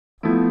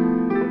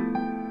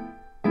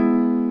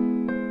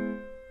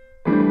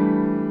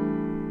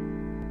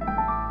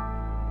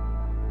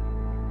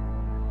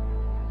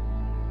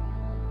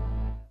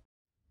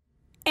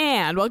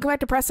mad. Welcome back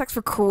to Press X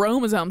for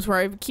Chromosomes, where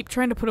I keep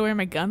trying to put away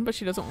my gun, but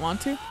she doesn't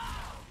want to.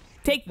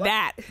 Take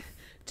that.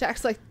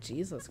 Jack's like,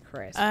 Jesus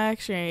Christ.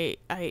 Actually,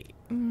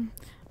 I'm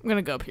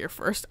gonna go up here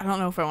first. I don't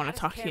know if I want to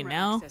talk to you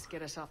now.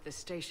 Get us off this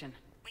station.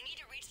 We need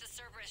to reach the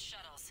Cerberus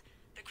shuttles.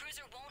 The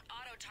cruiser won't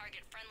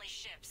auto-target friendly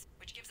ships,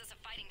 which gives us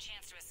a fighting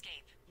chance to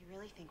escape. You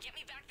really think? Get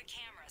me back the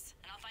cameras,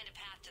 and I'll find a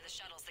path to the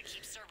shuttles that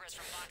keeps Cerberus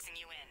from boxing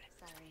you in.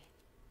 Sorry.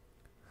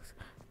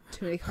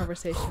 Too many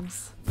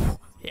conversations.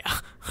 Yeah.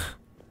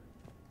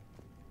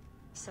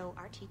 So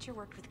our teacher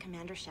worked with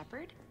Commander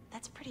Shepard?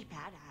 That's pretty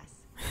badass.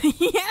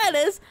 Yeah,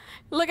 it is.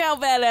 Look how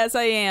badass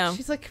I am.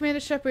 She's like, Commander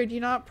Shepard,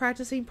 you're not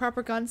practicing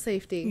proper gun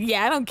safety.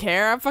 Yeah, I don't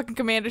care. I'm fucking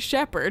Commander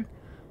Shepard.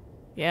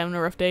 Yeah, I'm having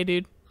a rough day,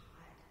 dude.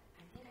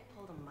 I think I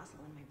pulled a muscle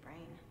in my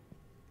brain.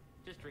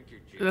 Just drink your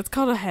juice. That's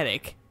called a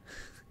headache.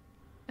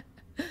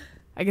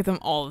 I get them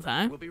all the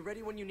time. We'll be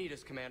ready when you need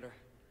us, Commander.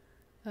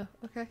 Oh,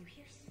 okay. You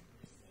hear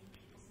Cerberus saying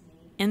people's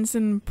names?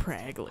 Ensign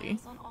Pragley.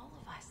 Files on all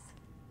of us.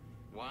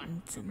 What?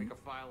 Don't make a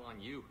file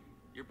on you.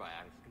 Your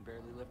biotics can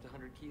barely lift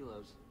 100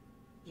 kilos.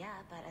 Yeah,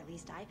 but at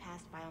least I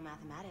passed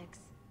biomathematics.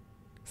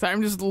 Sorry,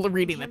 I'm just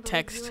reading the Can't believe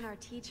text. You and our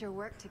teacher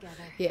work together.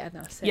 Yeah,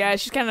 no, same. Yeah,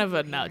 she's kind of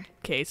a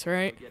nutcase,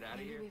 right? Get out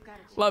of here. We've got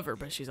a Love her,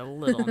 but she's a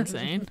little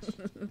insane.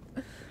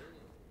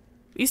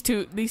 These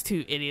two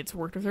idiots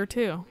worked with her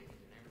too.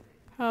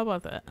 How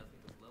about that?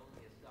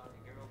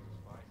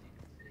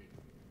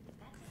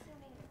 That's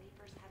assuming the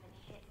Reapers haven't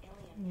hit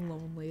Ilium yet.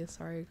 Lonely,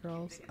 sorry,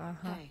 girls.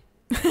 Uh-huh. Hey,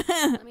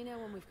 let me know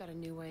when we've got a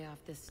new way off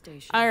this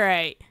station. All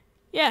right.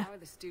 Yeah, How are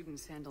the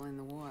students handling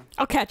the war?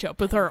 I'll catch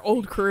up with our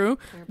old crew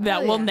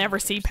that Oh, will yeah. never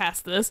see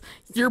past this.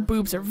 Your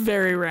boobs are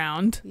very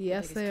round.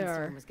 Yes, Biggest they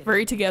concern are. was getting Very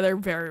them- together,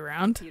 very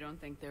round. You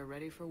don't think they're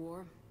ready for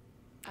war?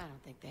 I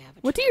don't think they have a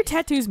What do your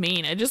tattoos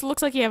mean? It just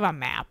looks like you have a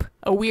map.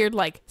 A weird,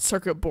 like,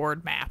 circuit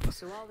board map.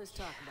 So all this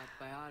talk about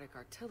biotic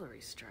artillery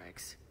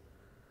strikes.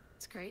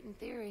 It's great in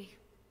theory.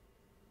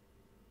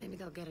 Maybe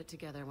they'll get it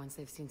together once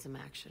they've seen some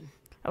action.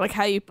 I like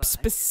how you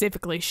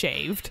specifically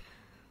shaved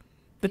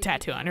the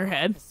tattoo on your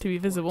head to be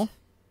visible.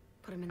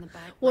 Put 'em in the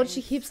back. Well, ranks,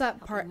 she keeps that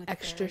help 'em part with the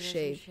extra barriers and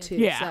shaved, shit. too.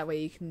 Yeah. So that way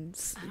you can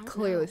I don't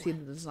clearly know. see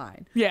the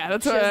design. Yeah,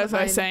 that's She what doesn't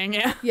I was saying,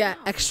 yeah. Yeah,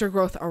 extra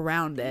growth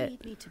around They it.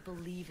 need me to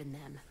believe in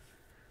them.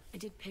 I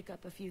did pick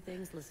up a few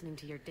things listening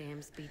to your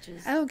damn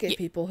speeches. I don't get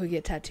people who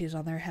get tattoos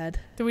on their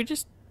head. Did we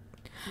just...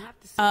 You have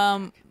to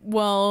say,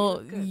 Well, You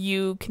look good.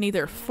 you can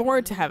either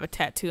afford to have a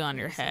tattoo on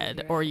your Jack, head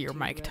your or you're attitude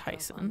Mike rubbed off on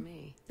Tyson.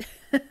 me.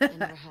 I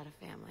never had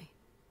a family.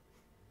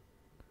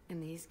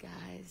 And these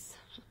guys...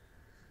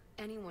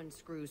 Anyone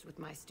screws with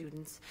my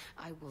students,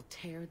 I will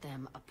tear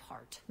them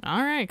apart.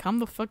 All right, calm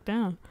the fuck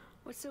down.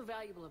 What's so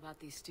valuable about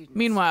these students?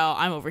 Meanwhile,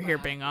 I'm over here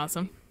being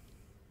awesome.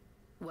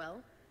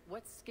 Well,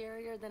 what's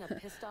scarier than a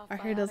pissed off Our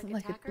hair doesn't biotic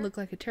like attacker? look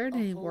like a turd A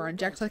whole anymore. And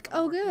Jack's like, bunch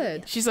of oh,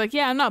 good. She's like,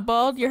 yeah, I'm not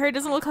bald. Your hair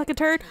doesn't look like a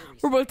turd.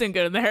 We're both doing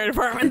good in the hair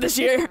department this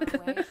year. Our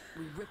way,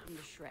 we rip them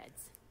to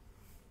shreds.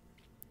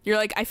 You're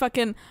like,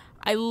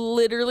 I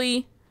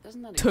literally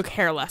Doesn't that took exist?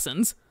 hair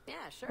lessons Yeah,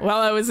 sure.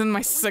 while I was in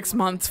my 6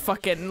 months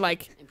fucking,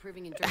 like,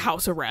 Improving in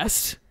house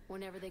arrest.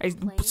 Whenever they I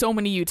complain, so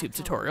many YouTube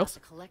I tell them about tutorials. the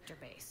collector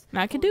base.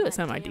 Now I can Pulling do it that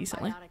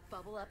semi-decently. damn biotic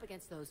bubble up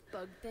against those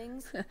bug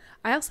things.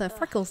 I also have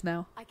freckles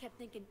now. I kept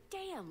thinking,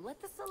 damn,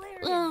 let the Solarian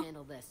Well,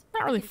 handle this.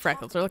 Not I really can talk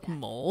freckles, they're about like that.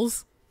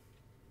 moles.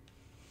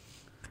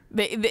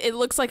 It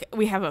looks like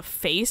we have a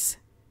face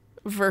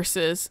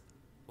versus...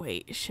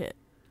 Wait, shit.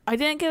 I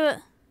didn't get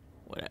a...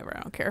 Whatever,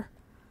 I don't care.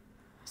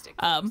 Stick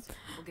Um, close.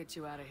 We'll get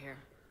you out of here.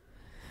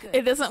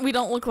 It doesn't... We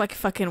don't look like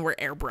fucking we're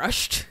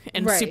airbrushed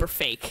and Right. super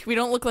fake. We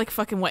don't look like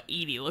fucking what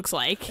Edie looks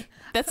like.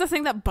 That's the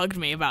thing that bugged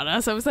me about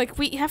us. I was like,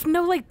 we have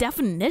no, like,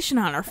 definition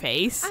on our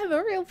face. I'm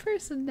a real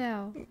person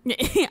now. I'm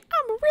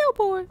a real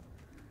boy.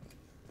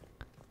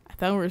 I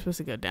thought we were supposed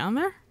to go down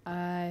there.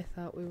 I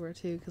thought we were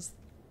too, because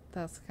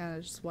that's kind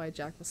of just why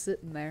Jack was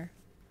sitting there.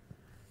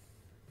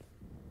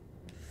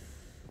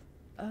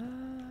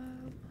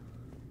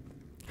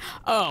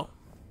 Oh.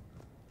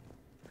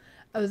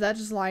 Oh, is that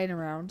just lying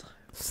around?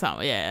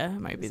 So, yeah, it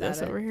might be Is that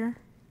this it? over here.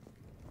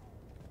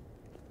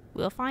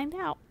 We'll find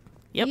out.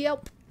 Yep.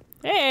 Yep.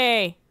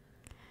 Hey!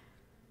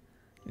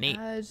 Neat.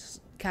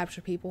 Just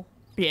capture people.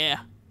 Yeah.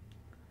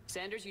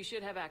 Sanders, you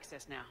should have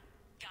access now.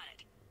 Got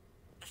it.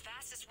 The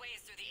fastest way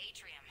is through the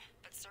atrium,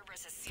 but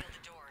Cerberus has sealed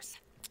the doors.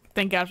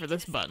 Thank God for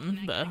this button.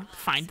 The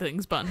find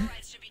things button.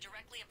 Overrides should be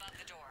directly above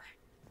the door.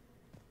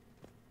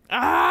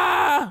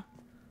 Ah!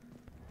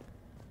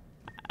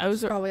 I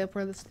was... Probably up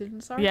where the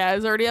students are. Yeah, I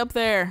was already up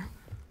there.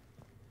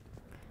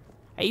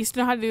 I used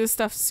to know how to do this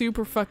stuff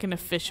super fucking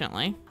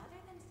efficiently.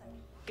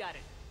 Got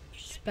it.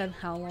 Spend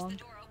how Force the long?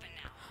 door open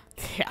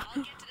now. Yeah.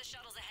 I'll get to the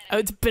shuttles ahead Oh, of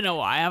it's been a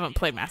while. I haven't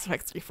played Mass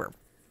Effect 3 for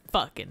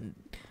fucking...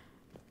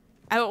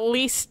 At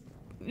least...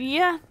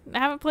 Yeah, I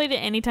haven't played it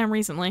anytime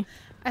recently.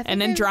 I think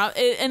And then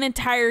I've- an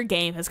entire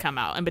game has come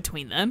out in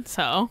between then,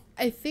 so...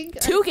 I think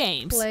Two I've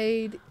games.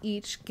 Played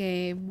each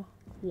game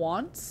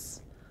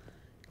once,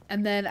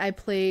 and then I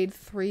played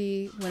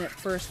 3 when it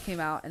first came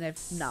out, and I've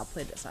not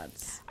played it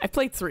since. I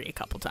played 3 a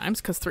couple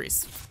times, because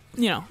 3's,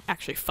 you know,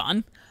 actually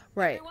fun.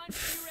 Right. Everyone, be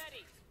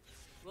ready.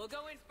 We'll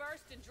go in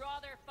first and draw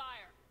their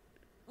fire.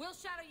 We'll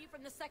shadow you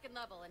from the second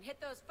level and hit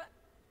those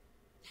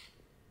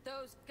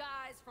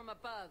guys from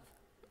above.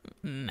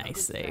 Nice A good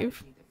save.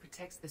 strategy that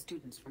protects the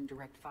students from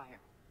direct fire.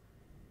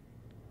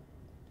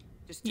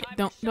 Just Yeah, time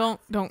your shots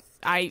and don't.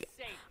 stay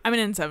safe. I'm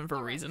an N7 for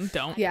a reason.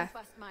 Don't. Yeah. I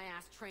bust my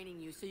ass training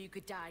you so you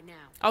could die now.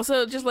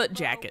 Also, just let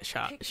Jack get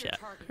shot shit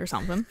or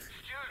something. Students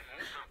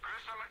of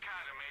Grissom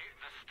Academy,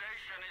 the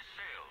station is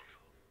sealed.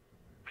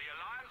 The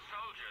Alliance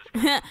soldiers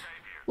can save you.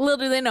 Little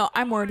do they know,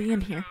 I'm already in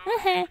here.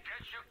 Get you killed.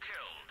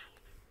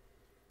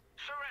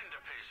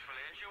 Surrender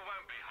peacefully and you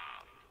won't be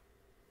harmed.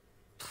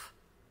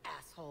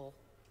 Asshole.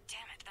 Damn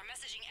it, they're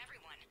messaging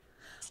everyone.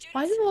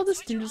 Why do all the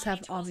students Switch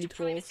have your Omni to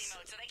privacy tools?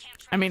 mode so they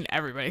can't I mean,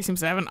 everybody seems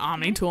to have an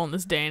Omni tool in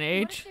this day and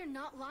What if age. they're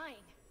not lying?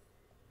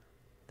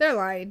 They're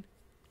lying.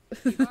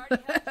 You've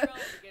already held your own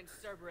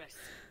against Cerberus.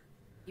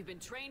 You've been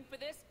trained for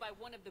this by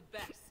one of the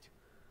best.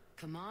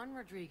 Come on,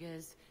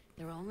 Rodriguez.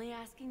 They're only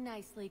asking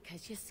nicely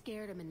because you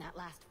scared them in that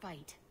last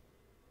fight.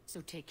 So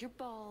take your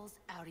balls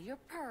out of your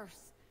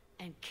purse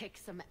and kick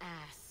some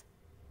ass.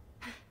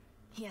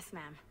 Yes,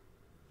 ma'am.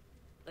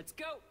 Let's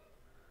go.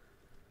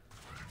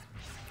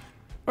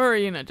 Or,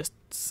 just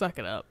suck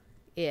it up.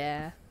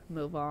 Yeah.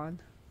 Move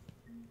on.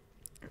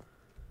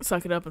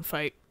 Suck it up and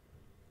fight.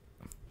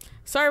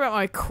 Sorry about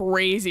my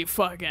crazy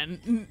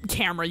fucking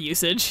camera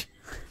usage.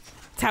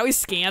 It's how we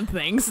scan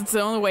things. It's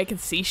the only way I can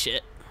see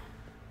shit.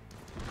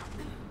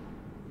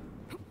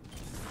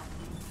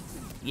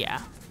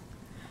 Yeah.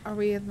 Are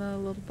we in the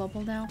little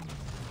bubble now?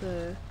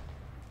 The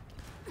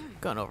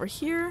Going over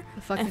here.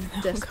 fucking and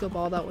I'm disco going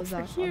ball that was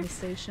over out here. on the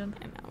station.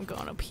 And I'm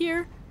going up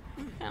here.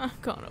 And I'm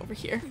going over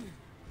here.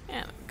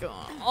 And I'm going.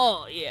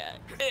 Oh, yeah.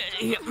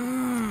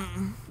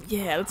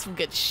 Yeah, that's some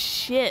good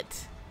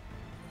shit.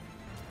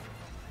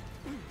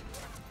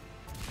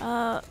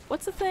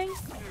 What's the thing?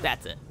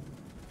 That's it.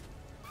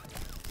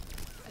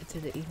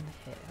 Did it even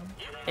hit him?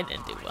 It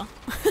didn't do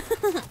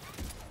well.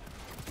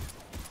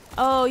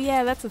 Oh,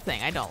 yeah, that's the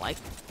thing I don't like.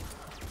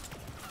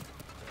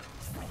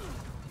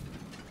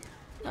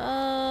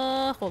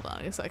 Hold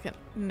on a second.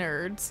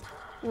 Nerds.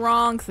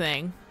 Wrong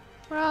thing.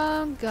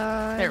 Wrong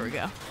guy. There we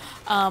go.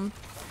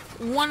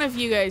 One of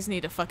you guys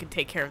need to fucking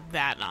take care of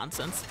that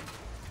nonsense.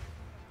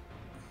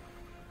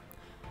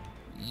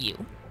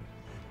 You.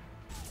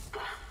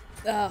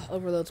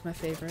 Overload's my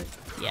favorite.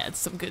 Yeah, it's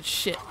some good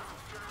shit.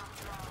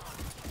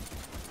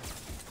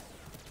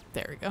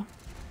 There we go.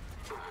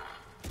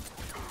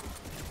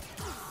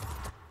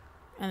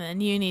 And then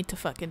you need to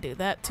fucking do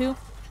that too.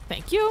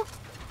 Thank you. I was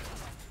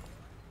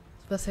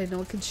about to say, no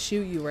one can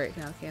shoot you right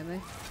now, can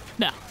they?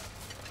 No.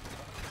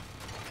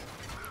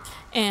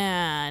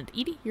 And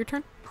Edie, your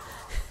turn.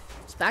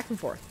 It's back and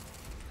forth.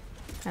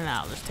 And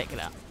I'll just take it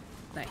out.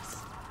 Nice.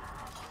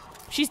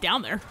 She's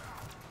down there.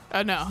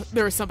 Oh no,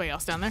 there was somebody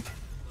else down there.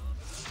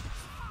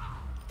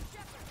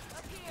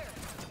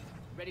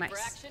 Ready for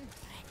Nice. action?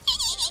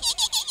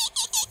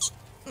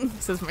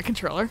 Says my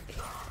controller.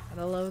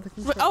 Gotta love the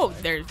Wait, control. oh,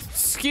 there's.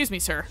 Excuse me,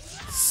 sir.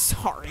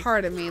 Sorry.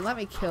 Pardon me, let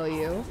me kill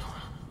you.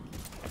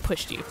 I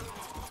pushed you.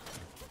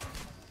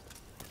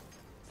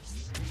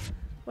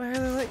 Why are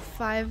there like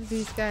 5 of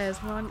these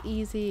guys? We're on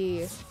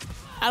easy.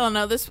 I don't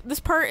know. This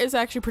part is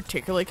actually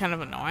particularly kind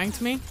of annoying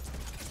to me.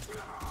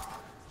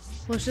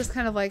 Well, it's just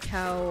kind of like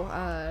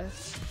how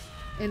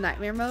in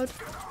nightmare mode,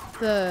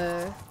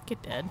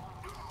 Get dead.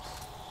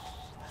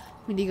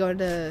 when you go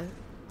into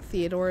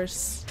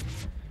Theodore's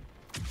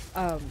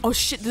Oh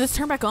shit! Did this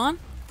turn back on?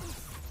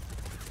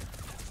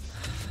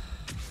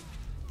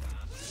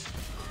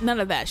 None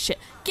of that shit.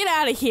 Get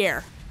out of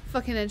here.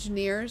 fucking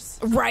engineers.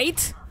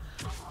 Right?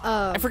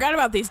 I forgot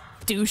about these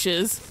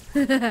douches.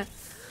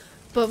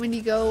 But when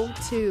you go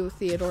to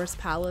Theodore's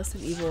palace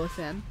in Evil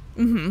Within,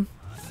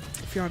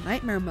 if you're on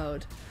nightmare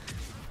mode,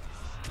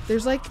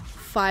 there's like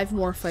 5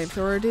 more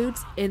flamethrower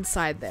dudes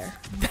inside there.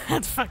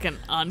 That's fucking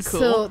uncool.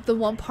 So the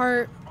one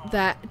part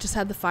that just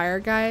had the fire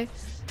guy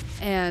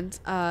and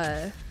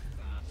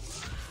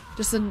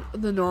just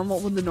the normal,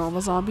 when the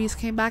normal zombies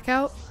came back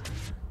out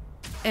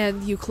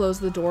and you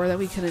closed the door that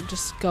we couldn't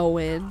just go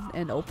in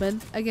and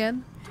open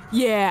again.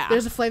 yeah.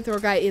 There's a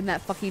flamethrower guy in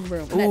that fucking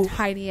room, in Ooh. that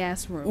tiny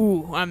ass room.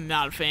 Ooh, I'm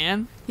not a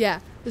fan. Yeah,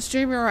 the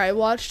streamer I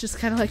watched just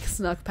kind of like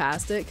snuck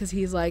past it because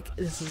he's like,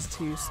 this is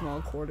too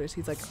small quarters.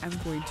 He's like, I'm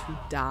going to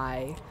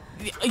die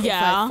if I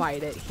Yeah.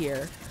 fight it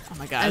here. Oh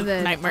my god. And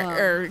then,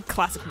 Nightmare or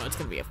classic mode's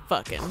gonna be a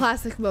fucking.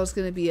 Classic mode's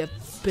gonna be a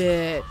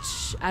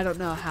bitch. I don't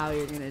know how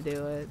you're gonna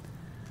do it.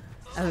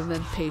 Other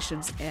than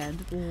patience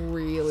and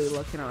really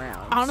looking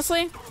around.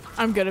 Honestly,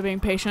 I'm good at being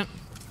patient.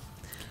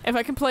 If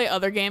I can play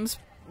other games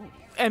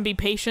and be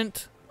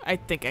patient, I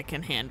think I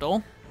can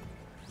handle.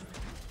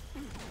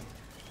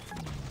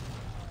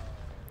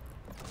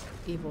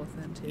 Evil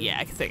Within too. Yeah,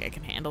 I think I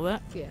can handle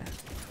that. Yeah.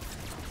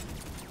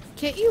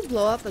 Can't you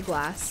blow out the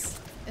glass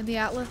in the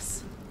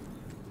Atlas?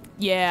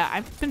 Yeah,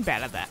 I've been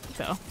bad at that,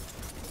 though.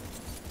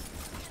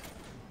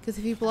 Because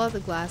if you blow out the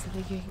glass, I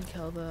think you can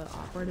kill the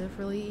operative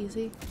really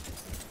easy.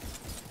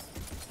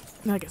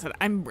 Like I said,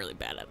 I'm really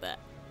bad at that.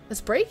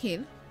 It's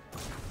breaking.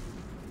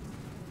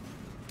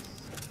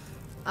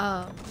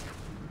 And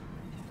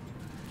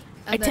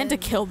I tend to then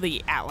kill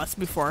the Atlas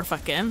before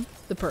fucking.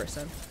 the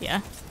person.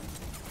 Yeah.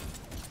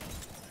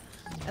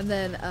 And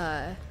then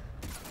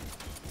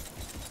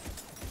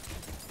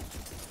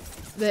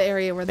the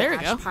area where the There we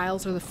ash go.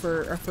 piles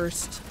are our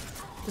first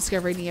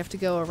discovery, and you have to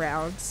go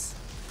around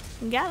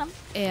Got him.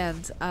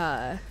 and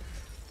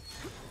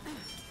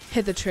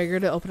hit the trigger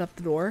to open up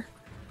the door.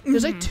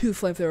 There's like 2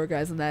 flamethrower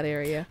guys in that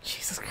area.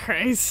 Jesus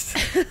Christ.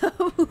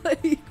 I'm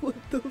like, what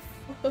the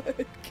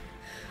fuck?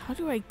 How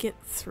do I get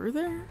through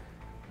there?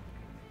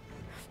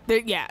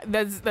 Yeah,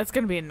 that's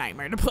gonna be a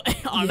nightmare to play,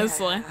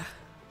 honestly.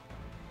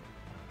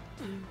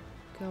 Yeah.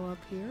 Go up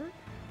here.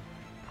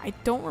 I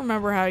don't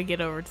remember how I get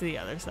over to the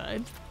other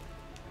side.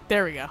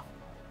 There we go.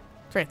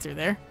 It's right through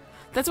there.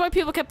 That's why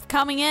people kept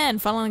coming in,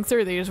 funneling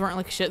through. They just weren't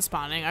like shit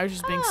spawning. I was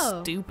just being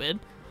stupid.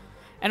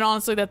 And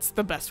honestly, that's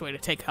the best way to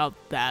take out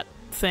that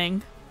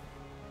thing.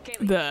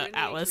 The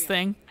Atlas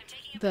thing.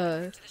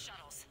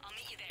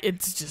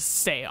 It's just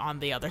stay on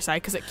the other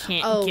side because it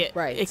can't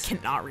it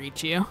cannot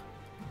reach you.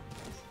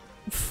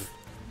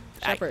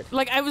 Shepard.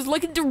 I was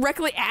looking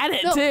directly at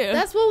it No, too.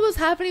 that's what was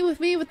happening with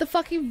me with the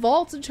fucking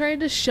vaults and trying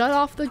to shut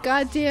off the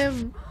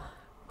goddamn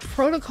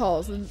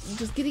protocols and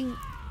just getting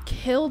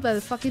killed by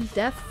the fucking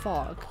death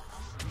fog.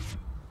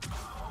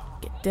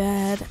 Get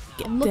dead.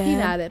 I'm looking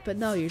at it, but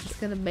no, you're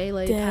just gonna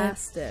melee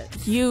past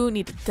it. You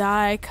need to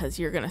die because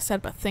you're gonna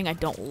set up a thing I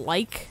don't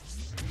like.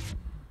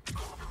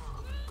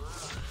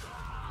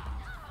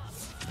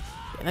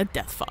 Yeah, that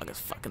death fog is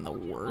fucking the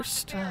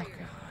worst. Oh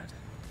god.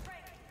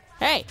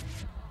 Hey!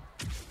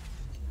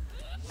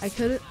 I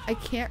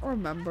can't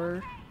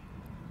remember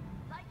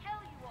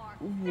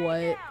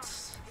what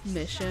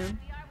mission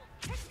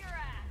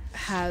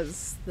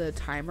has the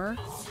timer,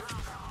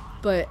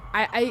 but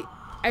I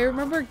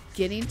remember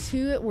getting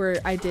to it where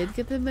I did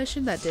get the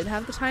mission that did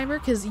have the timer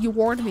because you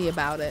warned me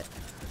about it.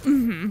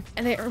 And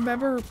I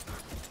remember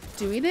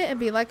doing it and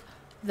being like,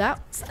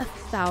 that's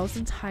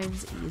 1,000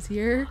 times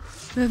easier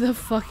than the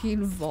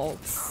fucking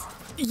vaults.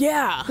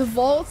 Yeah. The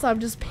vaults, I'm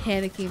just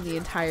panicking the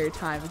entire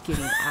time of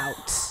getting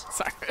out.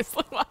 Sorry, I was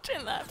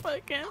watching that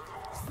fucking.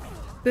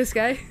 This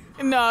guy?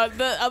 No,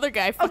 the other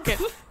guy fucking.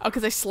 Oh,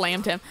 because I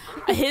slammed him.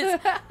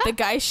 The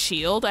guy's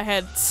shield, I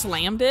had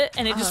slammed it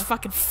and it just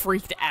fucking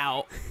freaked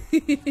out. I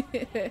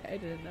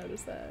didn't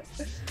notice that.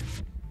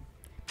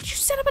 Did you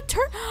set up a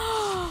turn?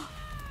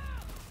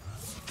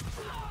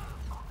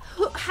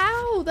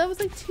 How? That was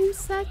like 2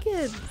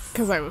 seconds.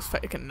 Because I was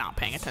fucking not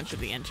paying attention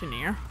to the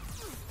engineer.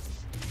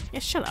 Yeah,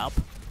 shut up.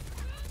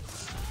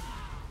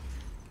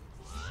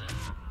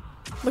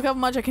 Look how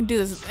much I can do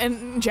this.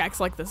 And Jack's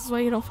like, this is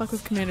why you don't fuck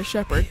with Commander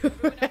Shepard.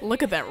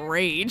 Look at that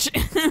rage.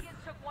 Took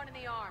one in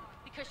the arm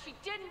because she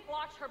didn't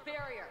watch her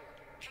barrier.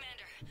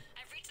 Commander,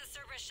 I've reached the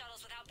Cerberus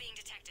shuttles without being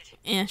detected.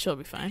 Yeah, she'll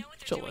be fine. I know what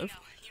they're She'll doing, live.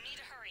 though. You need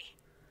to hurry.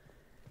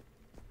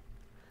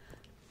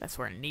 That's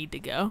where I need to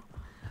go.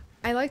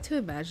 I like to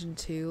imagine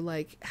too,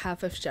 like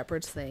half of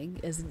Shepard's thing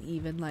isn't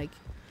even like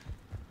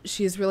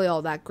she's really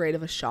all that great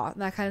of a shot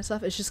and that kind of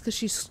stuff. It's just because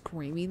she's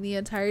screaming the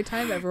entire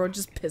time. Everyone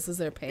just pisses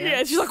their pants.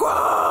 Yeah, she's like,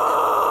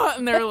 whoa!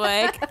 And they're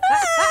like,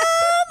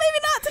 maybe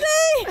not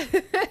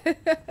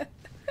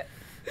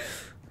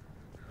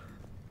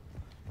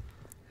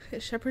today.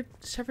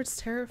 Shepard's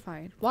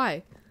terrifying.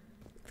 Why?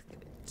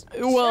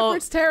 Well,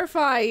 Shepard's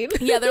terrifying.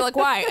 yeah, they're like,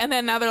 why? And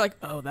then now they're like,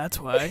 oh, that's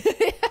why.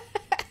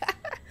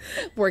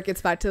 Word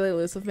gets back to the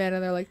elusive man,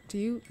 and they're like,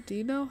 "Do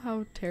you know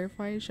how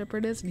terrifying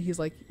Shepard is?" And he's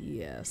like,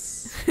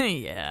 "Yes."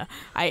 Yeah,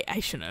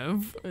 I shouldn't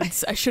have.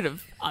 I should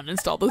have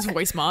uninstalled those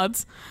voice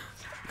mods.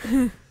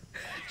 Should have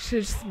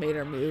just made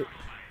her mute.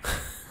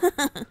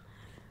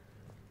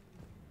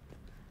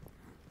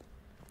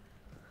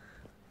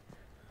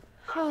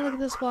 Oh, look at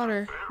this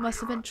water. Must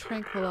have been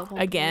tranquil at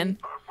one Again.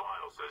 point. Our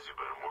file says you've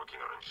been working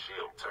on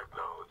shield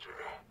technology.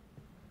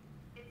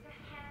 It's a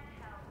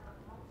handheld but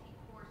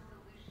multi-core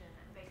solution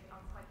based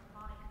on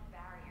cyclonic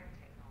barrier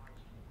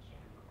technology in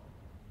general.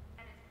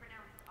 And it's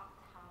pronounced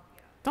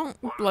Octavia. Don't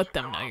let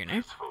them know your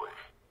name. Peacefully.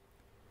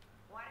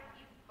 Why don't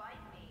you bite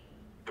me?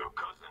 Your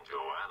cousin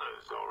Joanna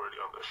is already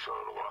on the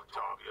shuttle,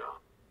 Octavia.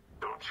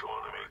 Don't you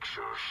want to make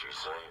sure she's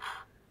safe?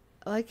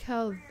 I like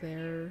how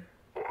they're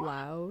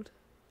loud.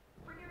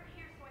 Bring her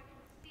here so I can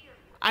steal you.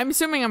 I'm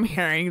assuming I'm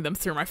hearing them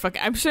through my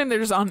fucking. I'm assuming they're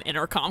just on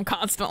intercom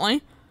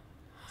constantly.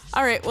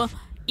 All right, well,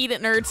 eat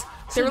it, nerds.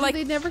 They So were like,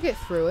 they never get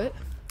through it.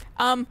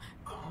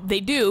 they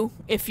do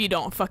if you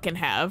don't fucking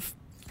have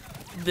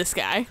this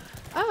guy.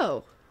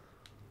 Oh,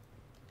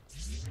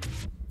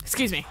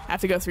 Excuse me, I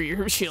have to go through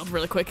your shield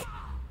really quick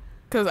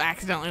because I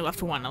accidentally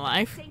left one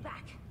alive. Stay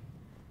back.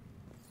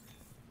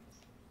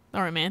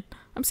 All right, man,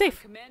 I'm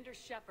safe. Commander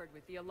Shepard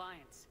with the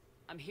Alliance.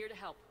 I'm here to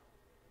help.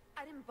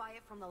 I didn't buy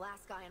it from the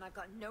last guy, and I've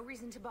got no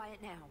reason to buy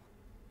it now.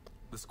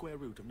 The square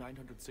root of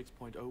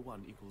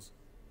 906.01 equals...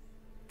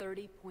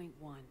 30.1.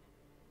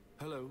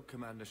 Hello,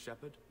 Commander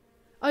Shepard.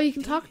 oh, you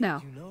can talk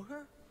now. You know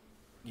her?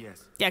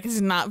 Yes. Yeah, because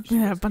he's not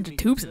gonna have a bunch of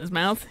tubes in his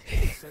mouth.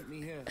 She sent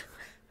me here.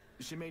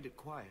 She made it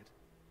quiet.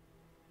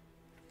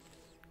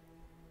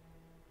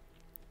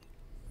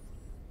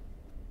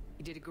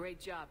 You did a great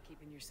job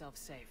keeping yourself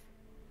safe.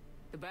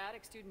 The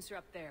biotic students are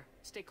up there.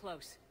 Stay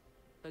close.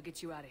 They'll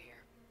get you out of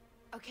here.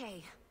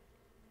 Okay.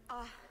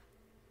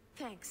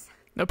 Thanks.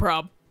 No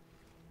prob.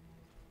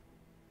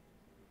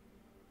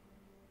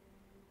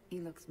 He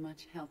looks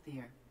much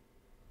healthier.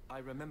 I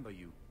remember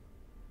you.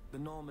 The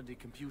Normandy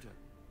computer.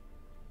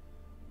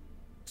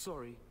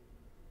 Sorry.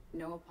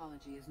 No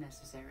apology is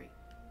necessary.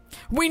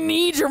 We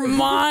need your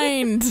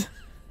mind.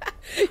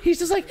 He's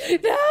just like,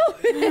 no.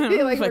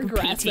 He like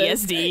regrets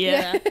PTSD.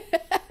 Yeah.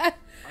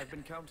 I've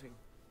been counting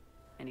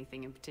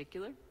Anything in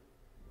particular?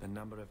 the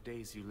number of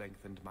days you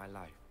lengthened my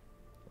life.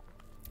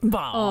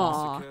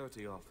 Aw.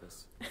 Security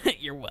office.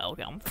 You're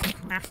welcome.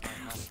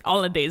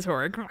 All a day's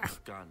work.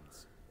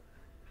 Guns.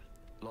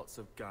 Lots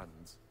of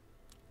guns.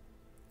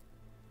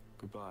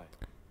 Goodbye.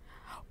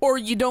 Or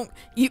you don't.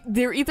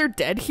 They're either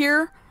dead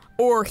here,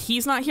 or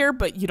he's not here,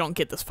 but you don't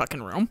get this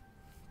fucking room.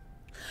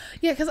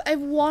 Yeah, because I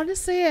want to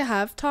say I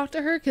have talked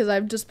to her, because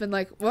I've just been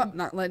like, well,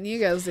 not letting you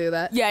guys do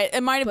that. Yeah,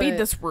 it might have been But-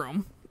 this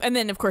room. And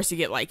then, of course, you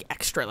get, like,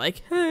 extra,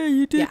 like, hey,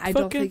 you did Yeah, I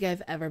don't fucking... think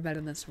I've ever been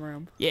in this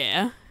room.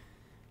 Yeah.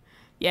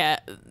 Yeah,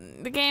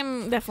 the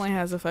game definitely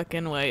has a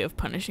fucking way of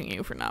punishing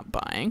you for not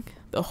buying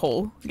the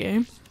whole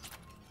game.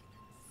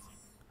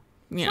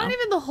 You It's know. not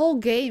even the whole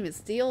game,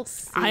 it's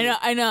DLC.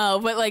 I know,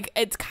 but, like,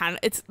 it's kind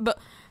of... But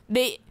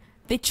they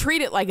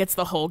treat it like it's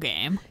the whole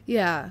game.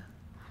 Yeah.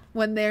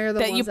 When they're the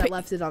That you ones that pick-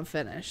 left it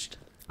unfinished.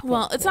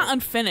 Well, it's not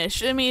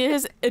unfinished. I mean, it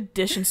is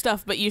addition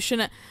stuff, but you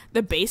shouldn't...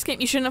 The base game,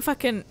 you shouldn't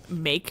fucking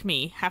make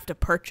me have to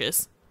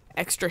purchase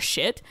extra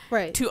shit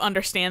Right. to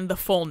understand the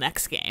full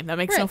next game. That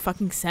makes no Right.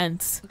 fucking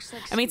sense.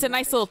 I mean, it's a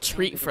nice little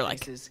treat for,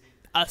 like,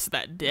 us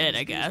that did,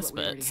 I guess,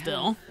 but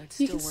still.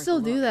 You can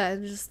still do that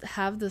and just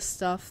have the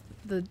stuff,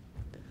 the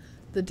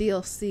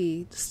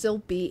DLC still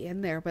be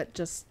in there, but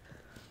just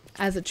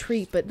as a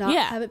treat, but not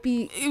Yeah. have it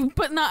be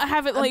But not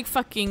have it, like,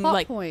 fucking, plot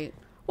like... point.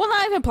 Well,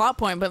 not even plot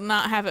point, but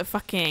not have it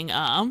fucking, Get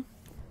to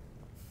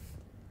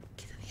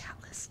the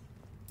Atlas.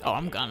 Oh,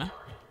 I'm gonna.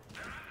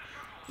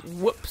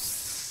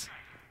 Whoops.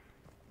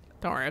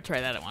 Don't worry, I'll try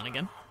that at one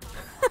again.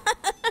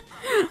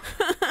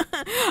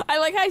 I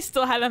like how I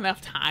still had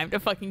enough time to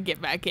fucking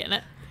get back in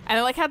it. And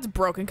I like how it's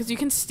broken, because you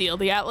can steal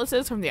the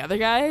atlases from the other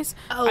guys.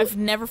 Oh. I've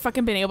never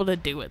fucking been able to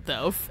do it,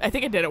 though. I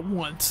think I did it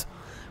once.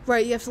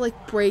 Right, you have to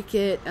like break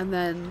it and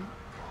then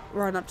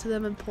run up to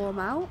them and pull them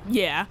out.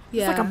 Yeah.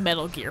 It's like a Yeah.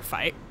 Metal Gear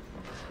fight.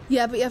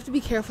 Yeah, but you have to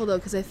be careful though,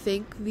 because I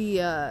think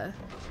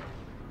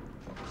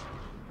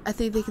I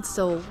think they can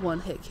still one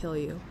hit kill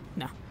you.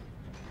 No.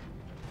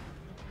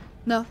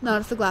 No,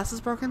 not if the glass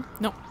is broken.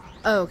 Nope.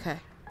 Oh, okay.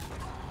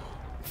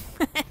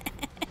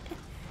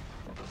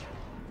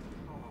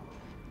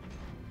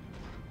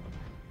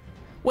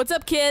 What's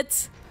up,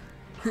 kids?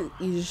 You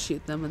just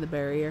shoot them with the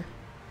barrier.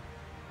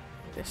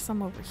 There's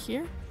some over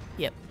here.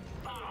 Yep.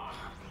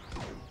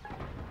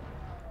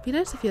 Be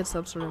nice if you had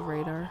some sort of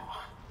radar.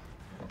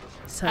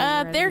 So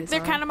where They're enemies are.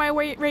 kind of my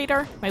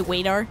radar. My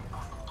radar.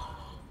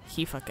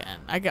 He fucking...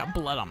 I got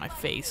blood on my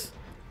face.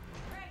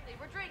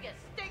 Rodriguez,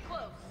 stay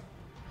close.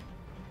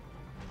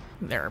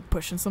 They're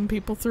pushing some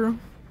people through.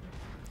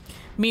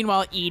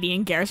 Meanwhile, Edie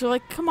and Garrus are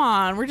like, come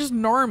on, we're just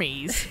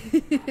normies.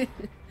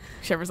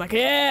 Trevor's like,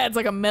 yeah, it's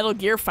like a Metal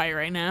Gear fight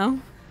right now.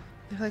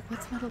 They're like,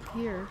 what's Metal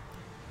Gear?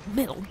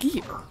 Metal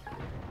Gear?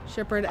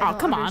 Shepard, Oh, I don't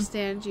come on.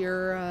 understand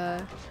your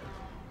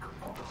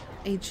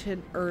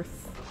ancient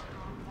Earth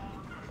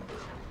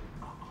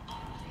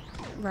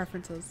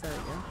references. There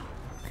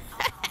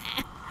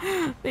we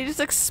go. They just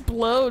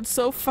explode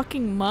so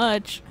fucking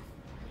much.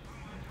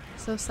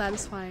 So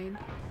satisfying.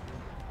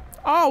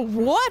 Oh,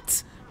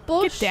 what?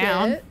 Bullshit. Get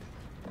down.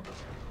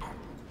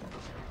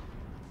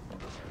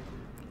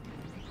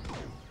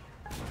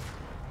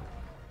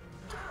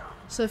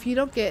 So if you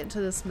don't get into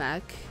this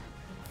mech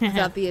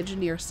without the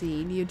engineer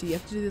seeing you, do you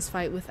have to do this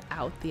fight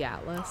without the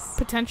Atlas?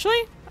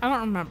 Potentially? I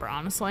don't remember,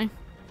 honestly.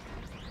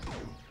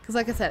 Because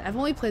like I said, I've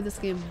only played this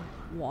game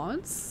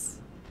once.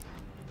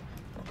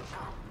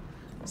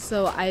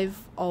 So I've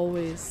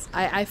always...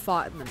 I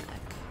fought in the mech.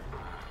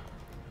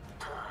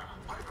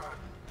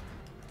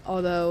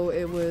 Although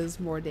it was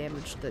more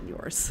damaged than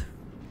yours.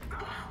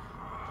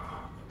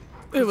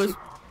 It was...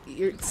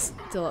 You're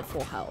still at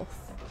full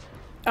health.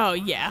 Oh,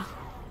 yeah.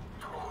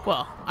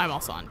 Well, I'm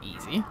also on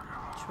easy.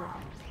 True.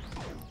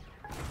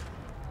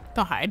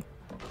 Don't hide.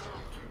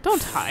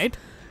 Don't hide.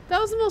 That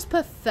was the most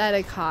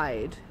pathetic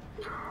hide.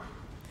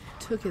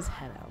 Took his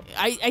head out.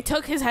 I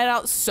took his head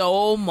out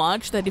so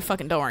much that he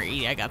fucking... Don't worry,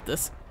 Edie, I got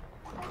this.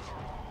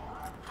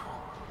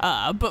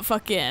 But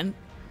fucking...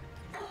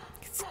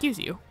 Excuse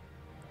you.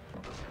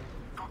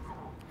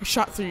 I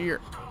shot through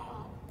your...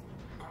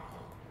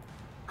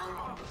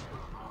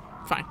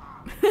 Fine.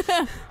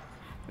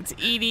 It's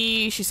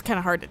Edie. She's kind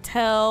of hard to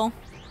tell.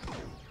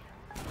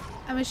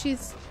 I mean,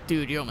 she's...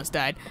 Dude, you almost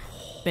died.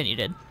 Then you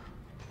did.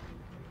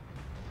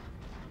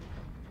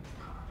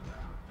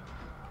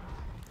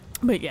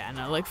 But yeah,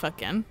 no, like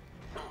fucking...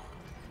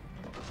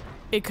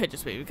 It could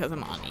just be because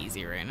I'm on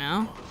easy right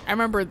now. I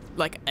remember,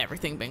 like,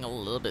 everything being a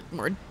little bit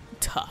more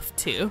tough,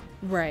 too.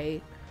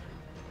 Right.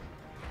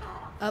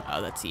 Up.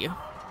 Oh, that's you.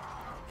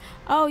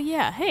 Oh,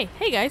 yeah. Hey,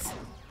 guys.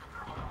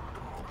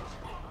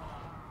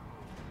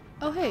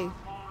 Oh, hey.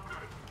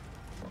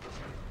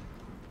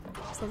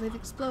 Something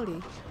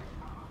exploding.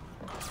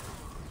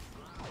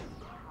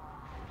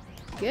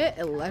 Get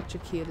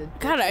electrocuted.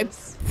 God, I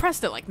bitches.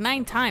 pressed it like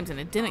 9 times and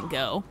it didn't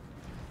go.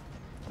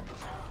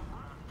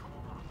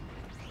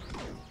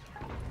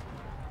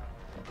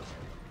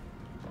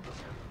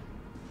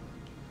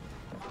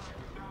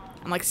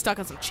 I'm like stuck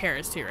on some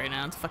chairs too right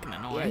now. It's fucking Yeah,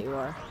 annoying. you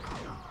are.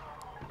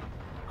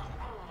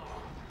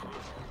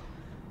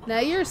 Now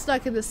you're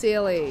stuck in the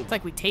ceiling. It's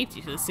like we taped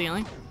you to the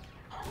ceiling.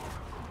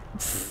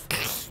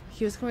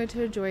 He was going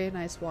to enjoy a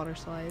nice water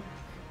slide.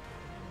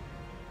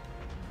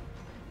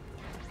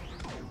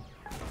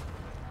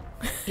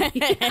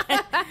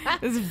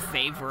 This is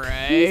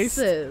vaporized.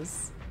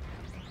 Pieces.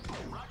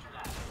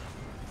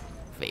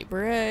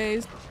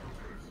 Vaporized.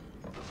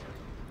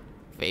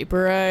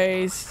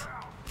 Vaporized.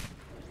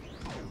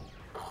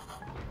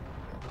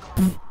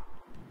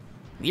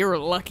 You were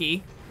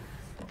lucky.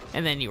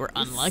 And then you were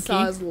unlucky.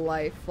 Saw his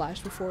life flash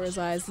before his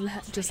eyes and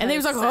And he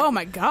was like, oh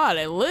my god,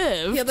 I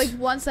lived. He had like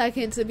 1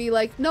 second to be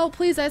like, no,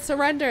 please, I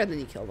surrender. And then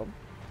you killed him.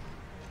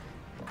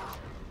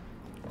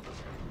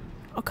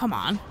 Oh, come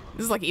on.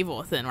 This is like Evil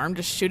Within, where I'm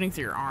just shooting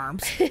through your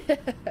arms.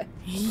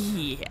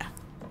 Yeah.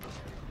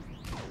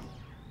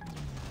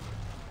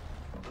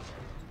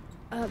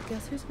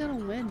 Guess who's gonna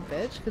win,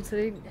 bitch?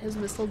 Considering his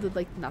missile did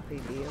like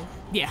nothing to you.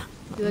 Yeah.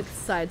 He like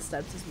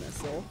sidestepped his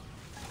missile.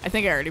 I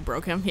think I already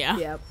broke him, yeah.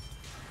 Yep.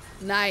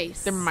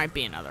 Nice. There might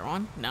be another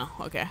one. No,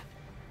 okay.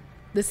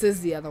 This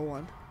is the other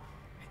one.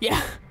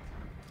 Yeah.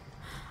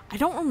 I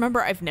don't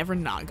remember. I've never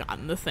not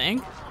gotten the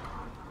thing.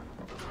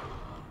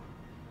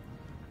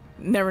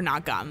 Never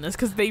not gotten this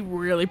because they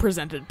really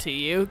presented it to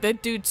you.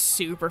 That dude's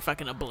super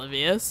fucking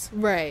oblivious.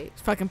 Right.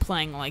 He's fucking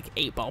playing like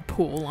 8-ball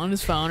pool on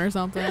his phone or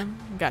something.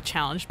 Got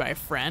challenged by a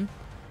friend.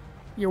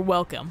 You're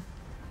welcome.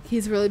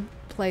 He's really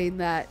playing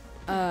that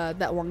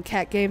that one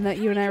cat game that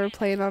you and I were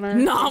playing on our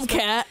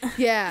Nomcat.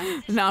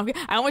 Yeah. Nomcat.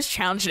 I almost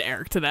challenged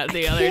Eric to that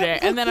the other day,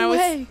 and then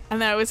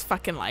I was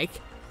fucking like,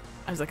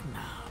 I was like, no,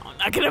 I'm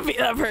not gonna be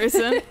that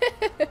person.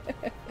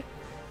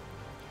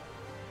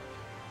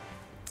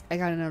 I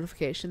got a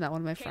notification that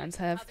one of my friends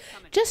have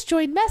just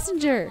joined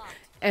Messenger,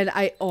 and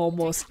I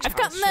almost. I've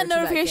gotten that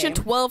notification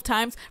 12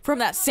 times from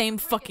that same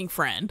fucking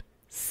friend.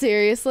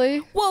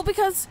 Seriously? Well,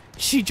 because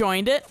she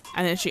joined it,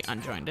 and then she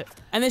unjoined it,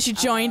 and then she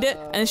joined it,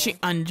 and then she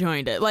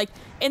unjoined it, like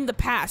in the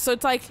past. So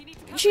it's like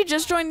she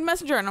just joined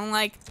Messenger, and I'm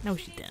like, no,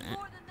 she didn't.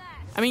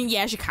 I mean,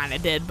 yeah, she kind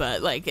of did,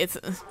 but like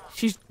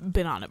she's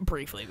been on it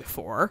briefly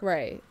before.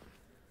 Right.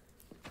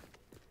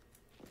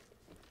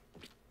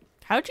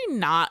 How'd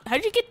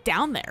you get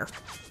down there?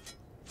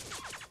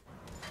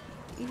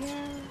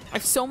 Yeah. I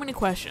have so many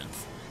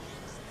questions.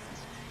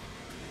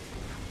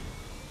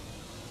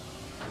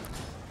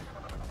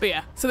 But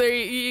yeah, so there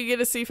you get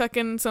to see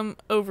fucking some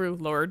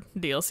Overlord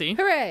DLC.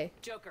 Hooray!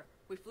 Joker,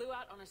 we flew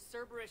out on a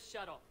Cerberus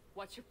shuttle.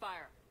 What's your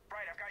fire?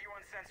 Right, I've got you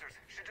on sensors.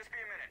 Should just be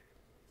a minute.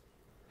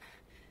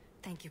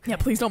 Thank you, Yeah,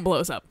 please don't blow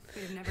us up.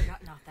 We've never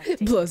gotten off that It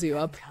blows you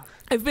up.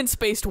 I've been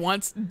spaced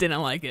once,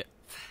 didn't like it.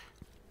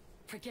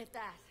 Forget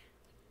that.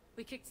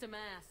 We kicked some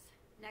ass.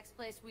 Next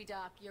place we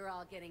dock, you're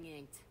all getting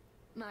inked.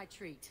 My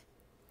treat.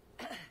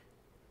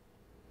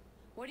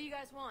 What do you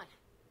guys want?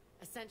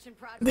 Ascension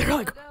Project They're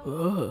like,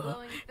 logo? ugh,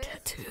 Glowing fist?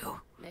 tattoo.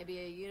 Maybe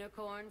a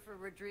unicorn for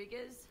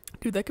Rodriguez?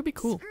 Dude, that could be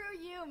cool. Screw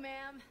you,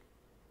 ma'am.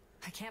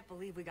 I can't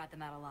believe we got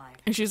them out alive.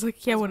 And she's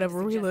like, yeah,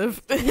 whatever, we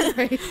live.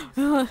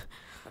 But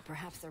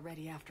perhaps they're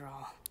ready after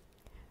all.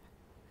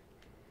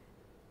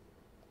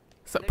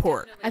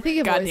 Support. I think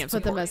I've Goddamn always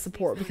put them support. as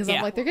support because Yeah.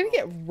 I'm like, they're gonna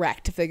get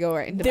wrecked if they go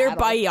right into They're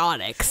battle.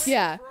 biotics.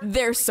 Yeah.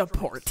 They're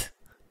support.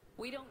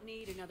 We don't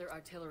need another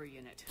artillery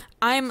unit.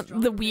 I'm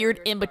the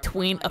weird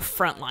in-between of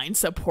frontline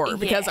support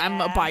because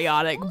I'm a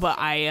biotic, but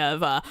I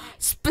have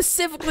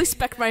specifically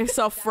spec'd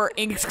myself for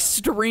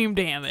extreme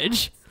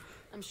damage.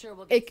 I'm sure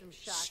we'll get some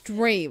shots.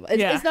 Extreme.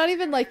 Yeah. It's not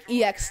even like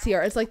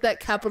EXTR. It's like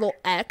that capital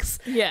X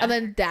Yeah. and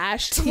then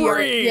dash TR.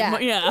 Extreme. Yeah.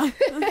 Yeah.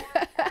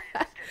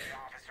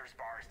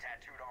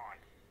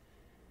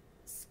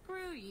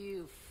 Screw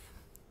you,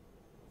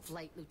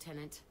 Flight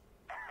Lieutenant.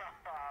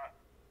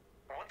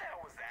 What the hell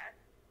was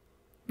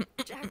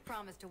that? Jack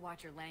promised to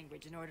watch your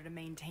language in order to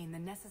maintain the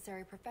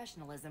necessary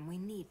professionalism we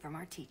need from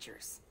our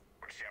teachers.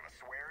 Would she have a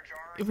swear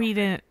jar? We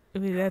didn't.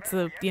 That's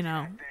the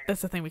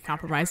that's the thing we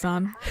compromised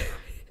on.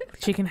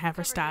 She can have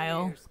her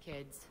style. Ears,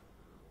 kids.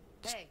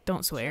 Just Hey,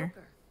 don't swear.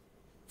 Joker.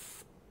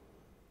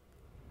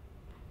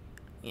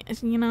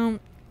 Yes,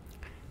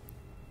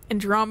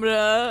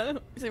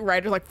 Andromeda. The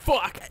writer's like,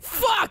 fuck.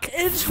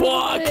 It's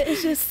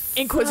just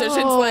Inquisition's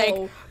so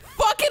like,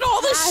 fucking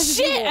all this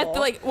shit. casual.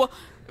 Like, well,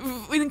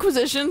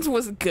 Inquisitions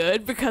was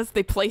good because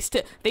they placed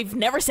it. They've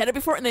never said it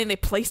before, and then they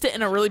placed it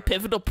in a really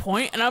pivotal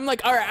point. And I'm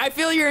like, all right, I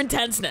feel your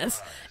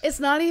intenseness. It's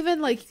not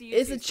even like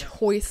it's a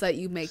choice that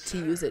you make to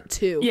use it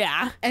too.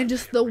 Yeah. And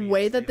just the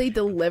way that they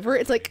deliver,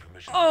 it's like,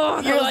 oh,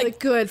 You're that was like- a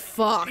good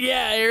fuck.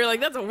 Yeah, you're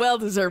like, that's a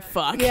well-deserved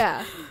fuck.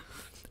 Yeah.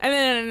 And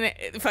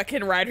then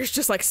fucking Ryder's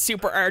just like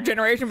super our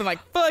generation, but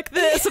like, fuck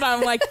this. And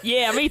I'm like,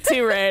 yeah, me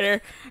too,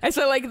 Ryder. And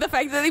so like the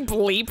fact that they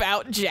bleep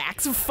out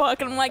Jack's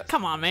fuck, and I'm like,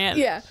 come on, man.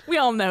 Yeah. We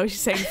all know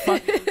she's saying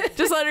fuck.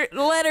 Just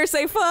let her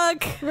say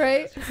fuck.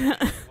 Right?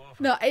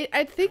 No,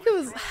 I think it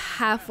was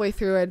halfway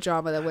through a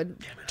drama that when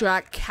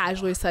Drac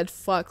casually said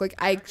fuck, like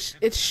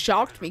it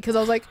shocked me because I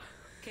was like,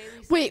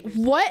 wait,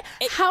 what?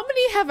 How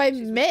many have I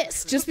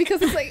missed? Just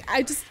because it's like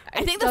I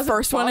think the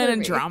first one in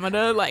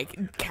Andromeda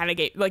like kind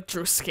of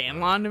drew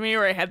Scanlon to me,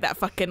 where I had that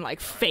fucking like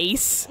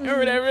face or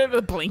whatever,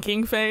 the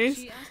blinking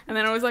face, and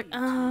then I was like,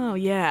 oh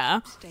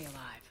yeah. Stay alive.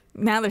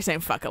 Now they're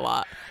saying fuck a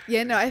lot.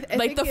 Yeah, no, I like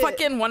think the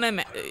fucking one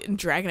in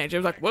Dragon Age. I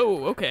was like,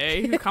 whoa,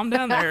 okay, calm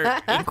down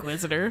there,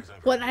 Inquisitor.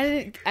 Well,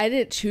 I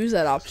didn't choose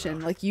that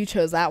option. Like you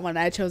chose that one,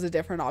 I chose a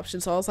different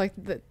option. So I was like,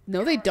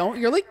 no, they don't.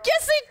 You're like,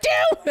 yes,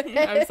 they do.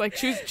 I was like,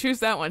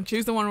 choose that one.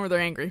 Choose the one where they're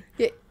angry.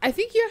 Yeah, I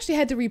think you actually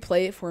had to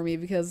replay it for me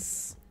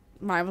because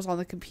mine was on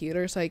the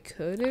computer, so I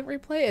couldn't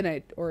replay it, and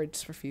I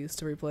just refused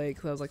to replay it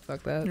because I was like,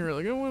 fuck that. You're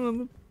like, I went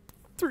on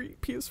the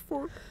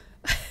PS4.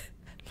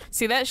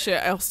 See, that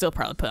shit I'll still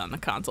probably put on the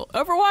console.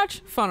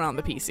 Overwatch, fun on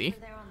the PC.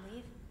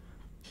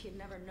 You'd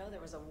never know there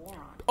was a war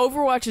on.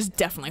 Overwatch is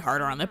definitely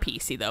harder on the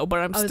PC though, but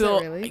I'm Oh, still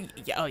is that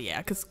really? yeah,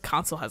 because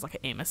console has like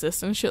an aim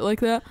assist and shit like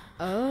that.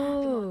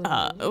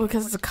 Oh,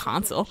 because it's a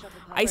console.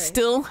 I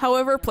still,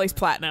 however, place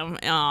platinum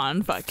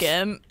on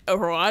fucking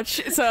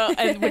Overwatch, so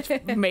which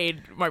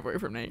made my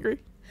boyfriend angry.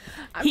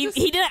 He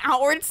didn't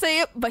outward say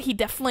it, but he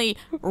definitely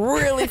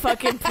really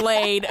fucking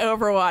played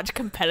Overwatch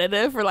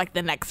competitive for like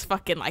the next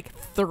fucking like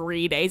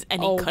 3 days,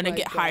 and he couldn't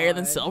get higher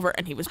than silver,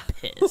 and he was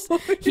pissed.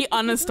 He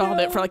uninstalled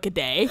it for like a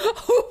day.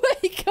 Oh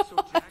my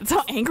god! That's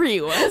how angry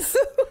he was.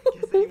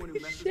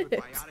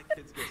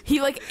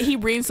 He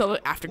reinstalled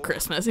it after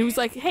Christmas. He was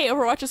like, "Hey,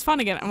 Overwatch is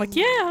fun again." I'm like,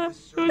 "Yeah,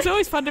 it was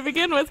always fun to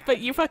begin with, but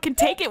you fucking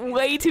take it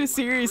way too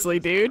seriously,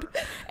 dude.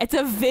 It's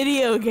a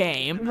video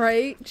game."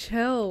 Right?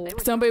 Chill.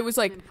 Somebody was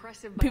like,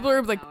 people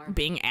are like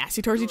being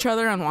assy towards each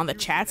other on one of the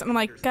chats, and I'm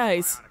like,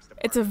 guys,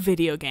 it's a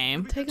video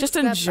game. Just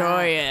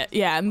enjoy it.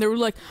 Yeah, and they were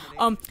like,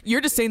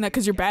 you're just saying that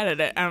because you're bad at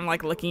it. And I'm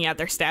like looking at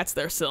their stats.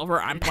 They're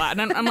silver. I'm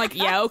platinum. I'm like,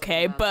 yeah,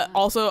 okay, but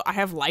also I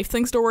have life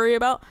things to worry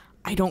about.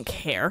 I don't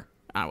care.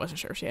 I wasn't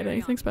sure if she had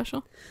anything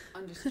special.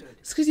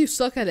 It's because you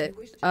suck at it.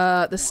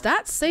 The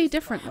stats say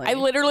differently. I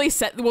literally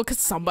said, well, because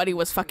somebody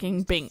was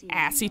fucking being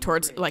assy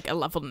towards like a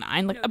level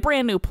 9, like a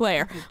brand new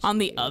player on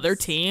the other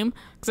team.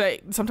 Because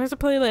sometimes I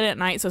play late at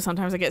night, so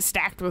sometimes I get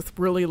stacked with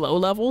really low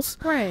levels.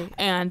 Right.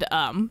 And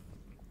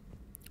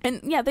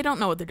yeah, they don't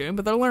know what they're doing,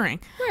 but they're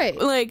learning. Right.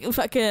 Like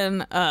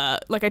fucking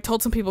like I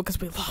told some people because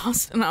we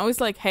lost, and I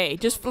was like, hey,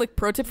 just like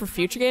pro tip for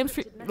future games,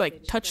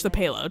 like touch the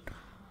payload.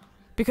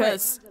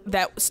 Because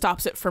that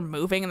stops it from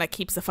moving, and that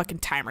keeps the fucking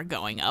timer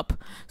going up.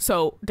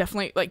 So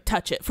definitely like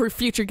touch it for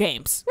future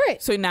games.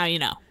 Right. So now you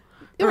know.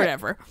 Or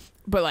whatever.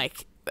 But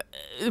like,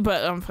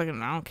 but I'm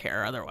fucking, I don't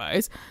care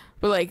otherwise.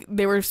 But like,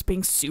 they were just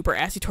being super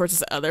assy towards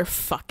this other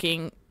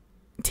fucking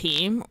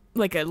team,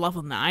 like a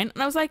level 9,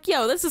 and I was like,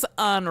 yo, this is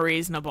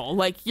unreasonable.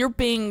 Like, you're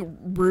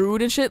being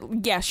rude and shit.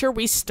 Yeah, sure,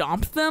 we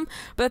stomped them,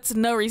 but that's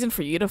no reason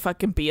for you to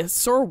fucking be a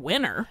sore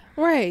winner.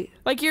 Right.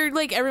 Like, you're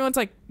like, everyone's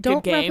like,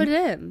 don't good game. rub it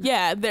in.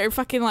 Yeah, they're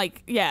fucking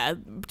like, yeah,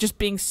 just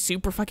being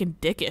super fucking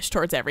dickish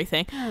towards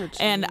everything. Oh,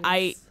 and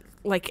I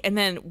like, and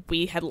then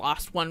we had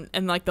lost one,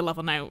 and like the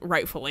level 9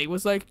 rightfully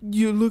was like,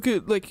 you look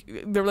at, like,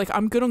 they were like,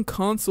 I'm good on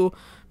console,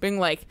 being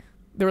like,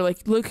 they were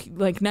like, look,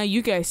 like, now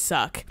you guys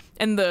suck.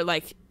 And the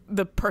like,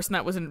 the person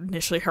that was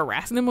initially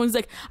harassing them was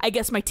like, I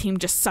guess my team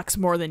just sucks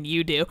more than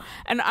you do.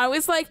 And I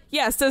was like,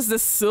 yeah, it says the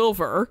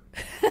silver.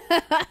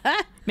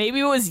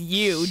 Maybe it was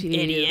you,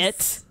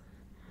 idiot.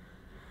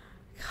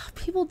 God,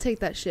 people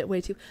take that shit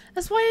way too.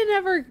 That's why I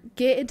never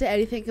get into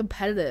anything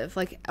competitive,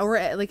 like, or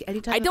like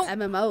any type of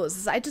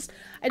MMOs. I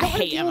don't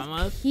hate deal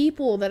MMOs. with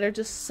people that are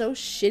just so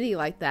shitty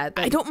like that.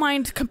 I don't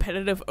mind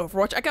competitive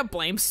Overwatch. I got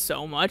blamed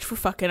so much for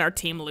fucking our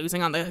team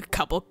losing on the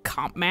couple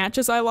comp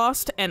matches I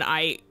lost, and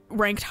I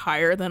ranked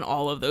higher than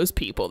all of those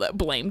people that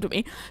blamed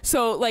me.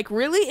 So like,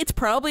 really, it's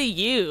probably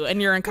you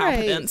and your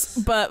incompetence.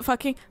 Right. But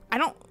fucking,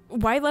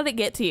 why let it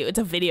get to you? It's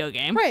a video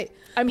game. Right.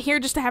 I'm here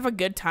just to have a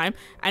good time,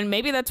 and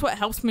maybe that's what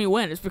helps me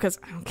win, is because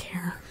I don't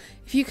care.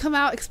 If you come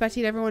out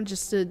expecting everyone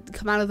just to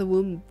come out of the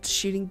womb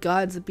shooting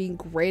guns and being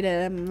great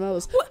at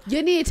MMOs,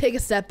 you need to take a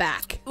step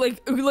back.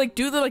 Like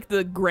do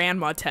the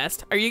grandma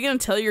test. Are you gonna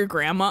tell your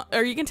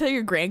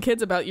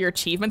grandkids about your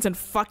achievements in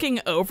fucking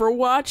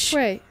Overwatch?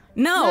 Right.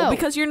 No,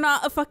 because you're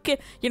not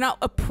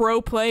a pro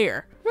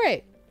player.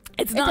 Right.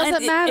 It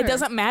doesn't matter. It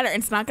doesn't matter.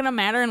 It's not going to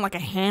matter in like a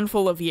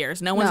handful of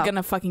years. No one's going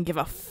to fucking give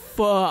a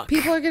fuck.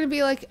 People are going to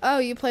be like, oh,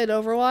 you played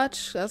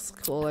Overwatch? That's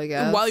cool, I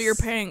guess. While you're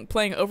playing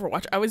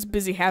Overwatch, I was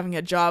busy having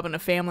a job and a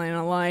family and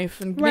a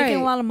life and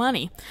making a lot of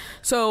money.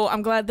 So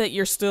I'm glad that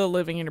you're still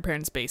living in your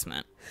parents'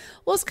 basement.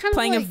 Well, it's kind of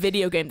playing a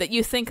video game that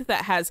you think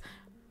that has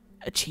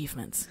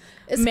achievements,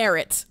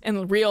 merits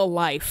in real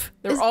life.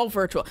 They're all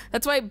virtual.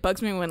 That's why it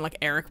bugs me when like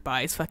Eric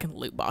buys fucking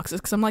loot boxes,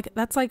 because I'm like,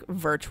 that's like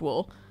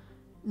virtual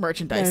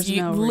merchandise. There's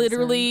You no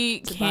literally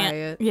reason to can't. buy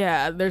it.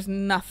 Yeah, there's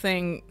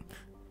nothing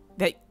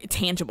that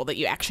tangible that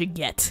you actually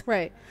get.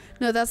 Right.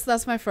 No,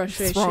 that's my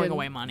frustration. Throwing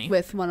away money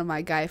with one of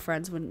my guy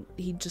friends when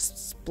he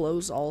just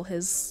blows all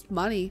his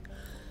money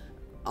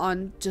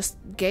on just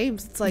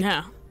games. It's like,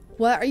 yeah.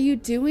 What are you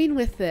doing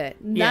with it?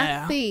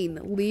 Yeah.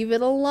 Nothing. Leave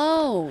it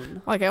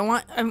alone. Like I'm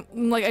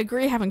like I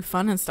agree having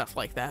fun and stuff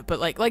like that, but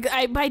like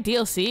I buy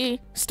DLC,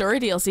 story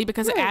DLC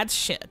because it adds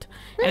shit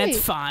and it's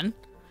fun.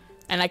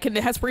 And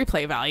it has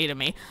replay value to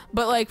me.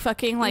 But like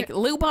fucking like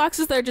loot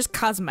boxes, they're just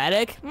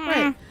cosmetic.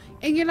 Right.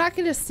 And you're not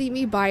gonna see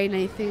me buying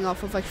anything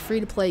off of like free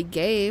to play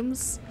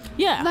games.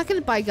 Yeah. I'm not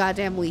gonna buy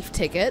goddamn Leaf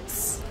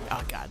tickets.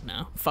 Oh god,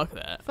 no. Fuck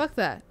that. Fuck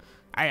that.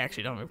 I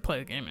actually don't even play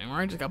the game anymore.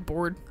 I just got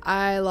bored.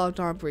 I logged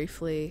on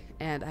briefly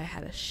and I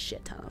had a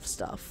shit ton of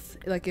stuff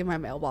like in my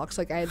mailbox.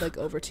 Like I had like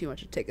over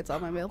 200 tickets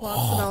on my mailbox,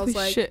 and I was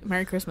like, shit,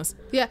 Merry Christmas.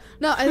 Yeah,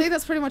 no, I think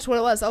that's pretty much what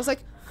it was. I was like,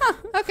 huh,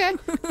 okay.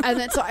 And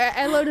then so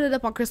I loaded it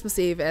up on Christmas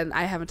Eve and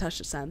I haven't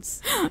touched it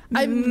since.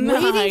 I'm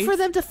waiting for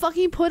them to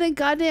fucking put in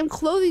goddamn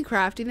clothing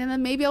crafting, and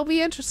then maybe I'll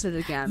be interested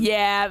again.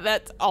 Yeah,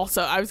 that's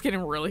also, I was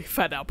getting really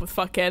fed up with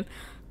fucking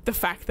the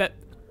fact that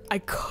I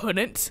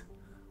could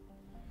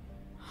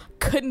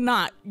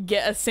not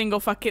get a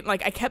single fucking,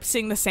 like I kept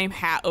seeing the same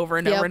hat over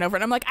and over and over,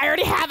 and I'm like, I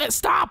already have it,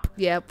 stop.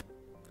 Yep.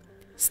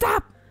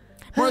 Stop.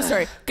 Moral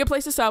story, good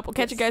place to stop. We'll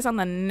catch you guys on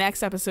the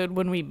next episode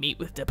when we meet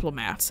with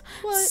diplomats.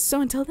 What? So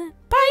until then,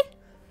 bye.